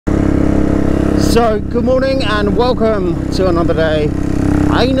So, good morning and welcome to another day,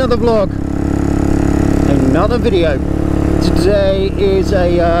 another vlog, another video. Today is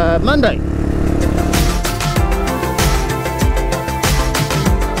a Monday.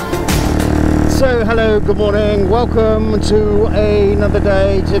 So, hello, good morning, welcome to another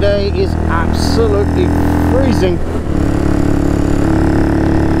day. Today is absolutely freezing.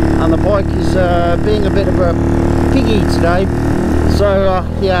 And the bike is being a bit of a piggy today. So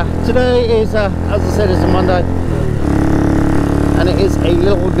yeah, today is, as I said, it's a Monday, and it is a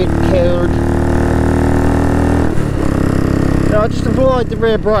little bit cold. I just applied the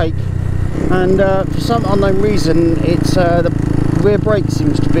rear brake, and for some unknown reason, it's the rear brake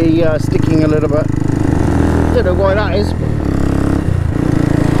seems to be sticking a little bit. Don't know why that is.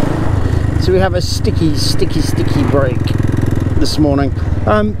 So we have a sticky brake this morning.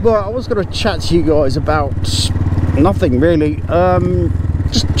 Well, I was going to chat to you guys about nothing really,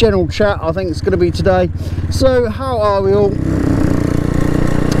 just general chat. I think it's going to be today. So how are we all?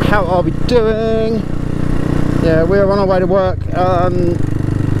 How are we doing? Yeah, we're on our way to work.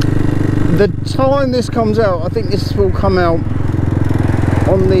 The time this comes out, I think this will come out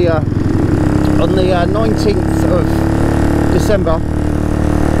on the 19th of December.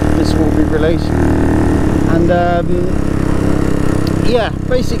 This will be released, and yeah,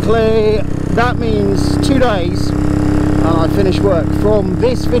 basically that means 2 days and I finish work from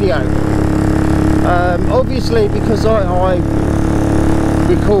this video. Obviously, because I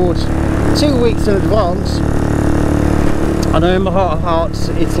record 2 weeks in advance, I know in my heart of hearts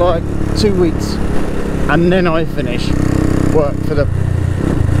it's like 2 weeks and then I finish work for the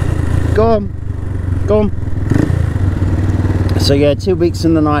go on. So yeah, 2 weeks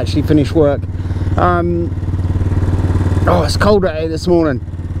and then I actually finish work. Oh, it's cold out here this morning.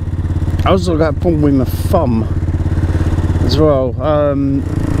 I also got a problem with my thumb as well.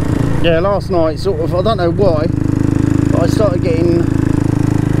 Yeah, last night, sort of, I don't know why, but I started getting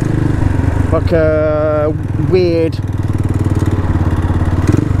like a weird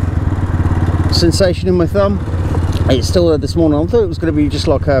sensation in my thumb. It's still there this morning. I thought it was going to be just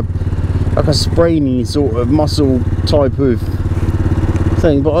like a sprainy sort of muscle type of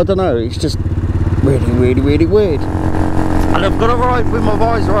thing, but I don't know. It's just really weird. And I've got to ride with my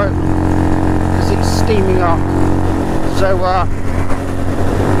visor out because it's steaming up. So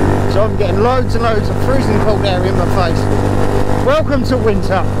I'm getting loads and loads of freezing cold air in my face. Welcome to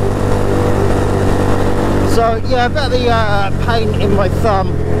winter. So yeah, about the pain in my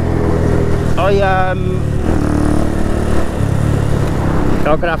thumb. I'm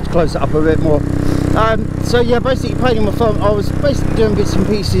gonna have to close it up a bit more. So yeah, basically pain in my thumb. I was basically doing bits and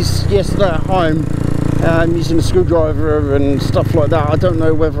pieces yesterday at home. Using a screwdriver and stuff like that. I don't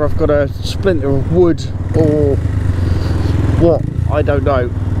know whether I've got a splinter of wood or what, I don't know.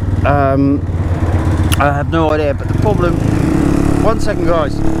 I have no idea, but the problem, 1 second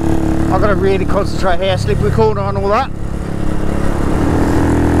guys, I've got to really concentrate here, slippery corner and all that.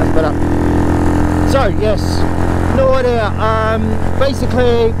 That's better. So yes, no idea.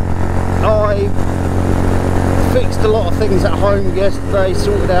 Basically I fixed a lot of things at home yesterday,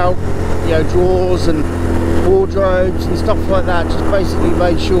 sorted out, you know, drawers and wardrobes and stuff like that. Just basically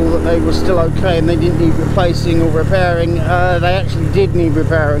made sure that they were still okay and they didn't need replacing or repairing. They actually did need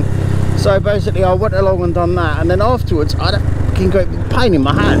repairing. So basically I went along and done that, and then afterwards I had a fucking great pain in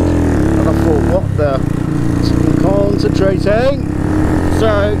my hand, and I thought, what the, concentrating.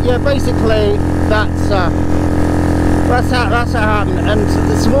 So yeah, basically that's how it happened. And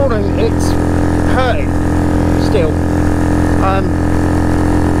this morning it's hurting still.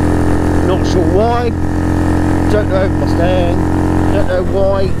 Not sure why, don't know what's there, don't know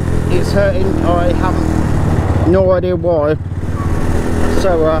why it's hurting, I haven't, no idea why.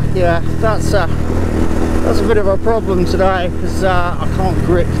 So yeah, that's a bit of a problem today, because I can't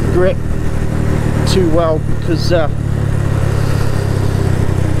grip too well, because yeah,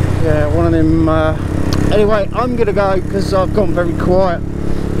 one of them, anyway, I'm gonna go because I've gone very quiet.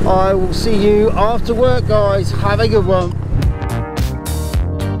 I will see you after work guys, have a good one.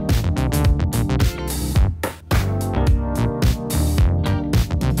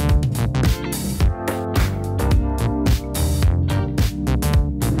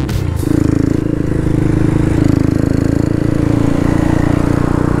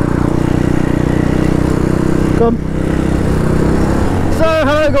 So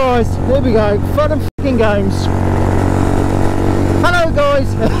hello guys, here we go, fun and fucking games. Hello guys,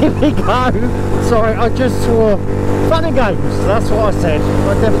 here we go. Sorry, I just swore. Fun and games, that's what I said.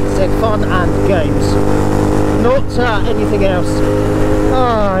 I definitely said fun and games, not anything else.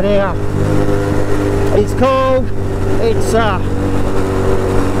 Oh dear, it's cold, it's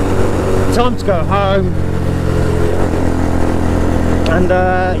time to go home. And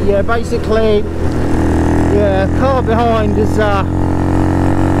yeah, basically, yeah, car behind is I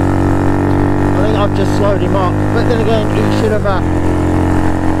think I've just slowed him up, but then again, he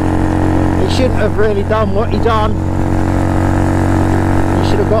shouldn't have really done what he done. He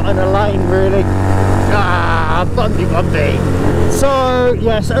should have got in a lane, really. Bundy. So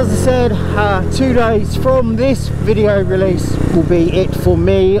yes, as I said, 2 days from this video release will be it for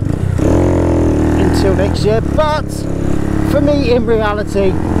me until next year. But for me, in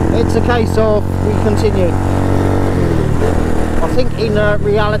reality, it's a case of we continue. I think in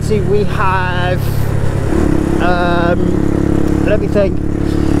reality we have let me think.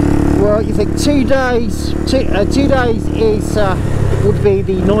 Well, you think 2 days, 2 days is would be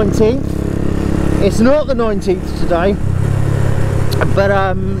the 19th. It's not the 19th today, but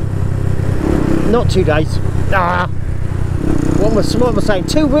not 2 days. What was I saying?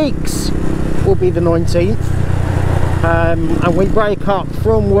 2 weeks will be the 19th, and we break up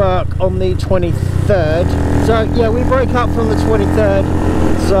from work on the 23rd. So yeah, we break up from the 23rd.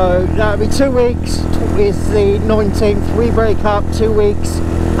 So that'll be 2 weeks. Is the 19th. We break up 2 weeks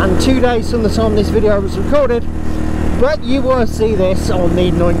and 2 days from the time this video was recorded. But you will see this on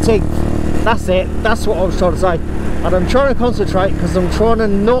the 19th. That's it, that's what I was trying to say. And I'm trying to concentrate because I'm trying to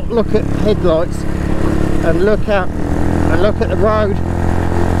not look at headlights and look at the road,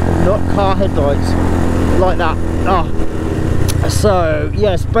 not car headlights like that. So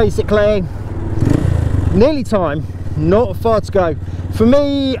yes, basically nearly time, not far to go. For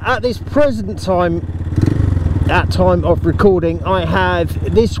me at this present time, at time of recording, I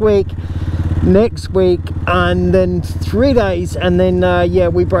have this week, next week, and then 3 days, and then yeah,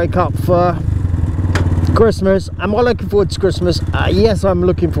 we break up for Christmas. Am I looking forward to Christmas? Yes, I'm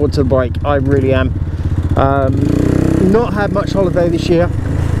looking forward to the break. I really am. Not had much holiday this year,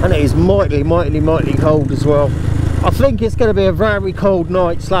 and it is mightily cold as well. I think it's going to be a very cold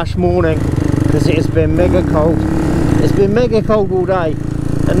night / morning, because it has been mega cold. It's been mega cold all day,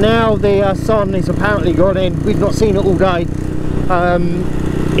 and now the sun is apparently gone in. We've not seen it all day.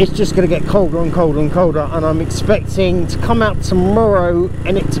 It's just going to get colder and colder and colder, and I'm expecting to come out tomorrow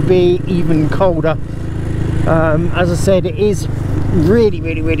and it to be even colder. As I said, it is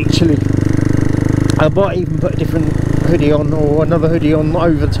really chilly. I might even put a different hoodie on, or another hoodie on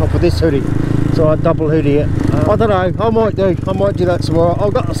over the top of this hoodie, so I double hoodie it. I don't know, I might do that tomorrow.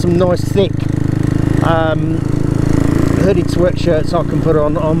 I've got some nice thick hooded sweatshirts I can put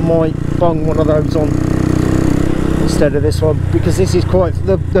on. I might bung one of those on instead of this one, because this is quite,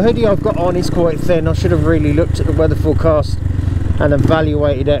 the hoodie I've got on is quite thin. I should have really looked at the weather forecast and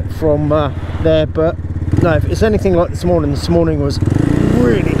evaluated it from there, but no, if it's anything like this morning was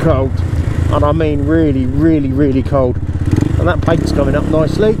really cold, and I mean really cold. And that paint's coming up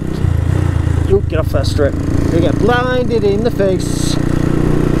nicely. You'll get off that strip, you get blinded in the face.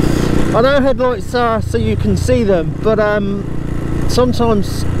 I know headlights are so you can see them, but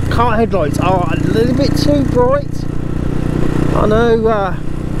sometimes car headlights are a little bit too bright. I know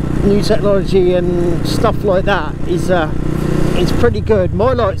new technology and stuff like that is it's pretty good.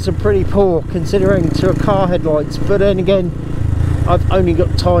 My lights are pretty poor considering to a car headlights, but then again, I've only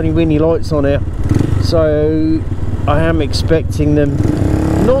got tiny weeny lights on here, so I am expecting them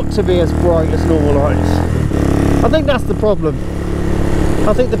not to be as bright as normal lights. I think that's the problem.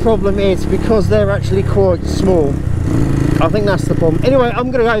 I think the problem is because they're actually quite small. I think that's the problem. Anyway,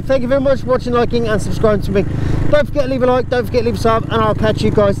 I'm going to go. Thank you very much for watching, liking and subscribing to me. Don't forget to leave a like, don't forget to leave a sub, and I'll catch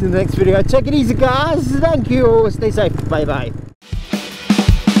you guys in the next video. Take it easy, guys. Thank you. Stay safe. Bye bye.